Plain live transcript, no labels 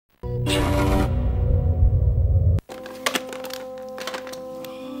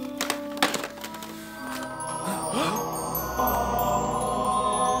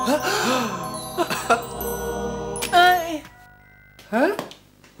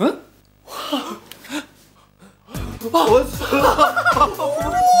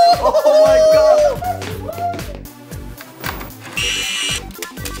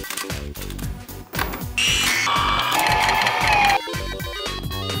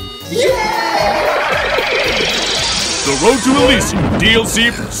The Road to Elysion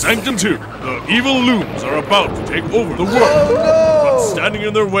DLC for Sanctum 2. The evil looms are about to take over the world. But standing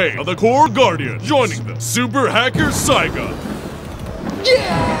in their way are the core guardian, joining them, super hacker Saiga.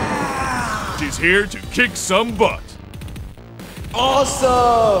 She's here to kick some butt.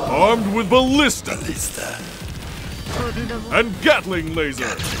 Awesome! Armed with ballista and Gatling laser.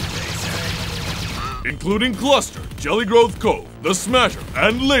 Including Cluster, Jelly Growth Cove, the Smasher,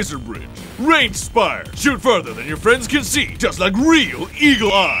 and Laser Bridge. Range Spire, shoot further than your friends can see, just like real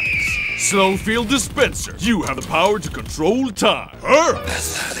eagle eyes. Slow Field Dispenser, you have the power to control time. Her!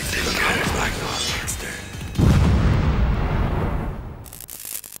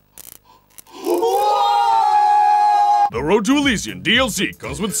 The Road to Elysion DLC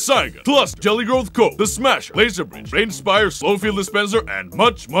comes with Saiga, Cluster, Jelly Growth Cove, the Smasher, Laser Bridge, Range Spire, Slow Field Dispenser, and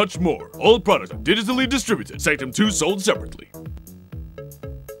much, much more. All products are digitally distributed. Sanctum 2 sold separately.